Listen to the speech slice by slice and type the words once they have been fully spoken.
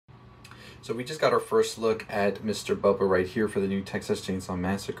So we just got our first look at Mr. Bubba right here for the new Texas Chainsaw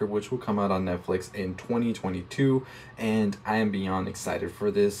Massacre, which will come out on Netflix in 2022, and I am beyond excited for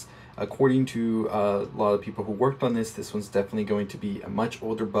this. According to a lot of people who worked on this one's definitely going to be a much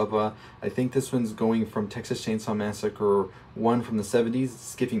older Bubba. I think this one's going from Texas Chainsaw Massacre 1 from the 70s,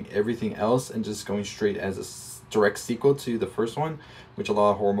 skipping everything else and just going straight as a direct sequel to the first one, which a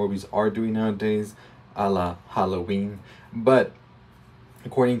lot of horror movies are doing nowadays, a la Halloween. But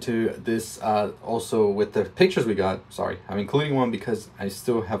according to this, also with the pictures we got, sorry, I'm including one because I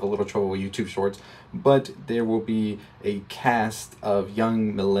still have a little trouble with YouTube Shorts, but there will be a cast of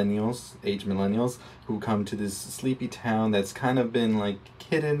young millennials, who come to this sleepy town that's kind of been like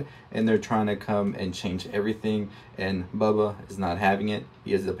hidden, and they're trying to come and change everything, and Bubba is not having it.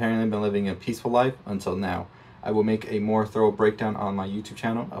 He has apparently been living a peaceful life until now. I will make a more thorough breakdown on my YouTube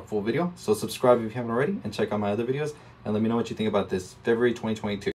channel, a full video, so subscribe if you haven't already, and check out my other videos, and let me know what you think about this, February 2022.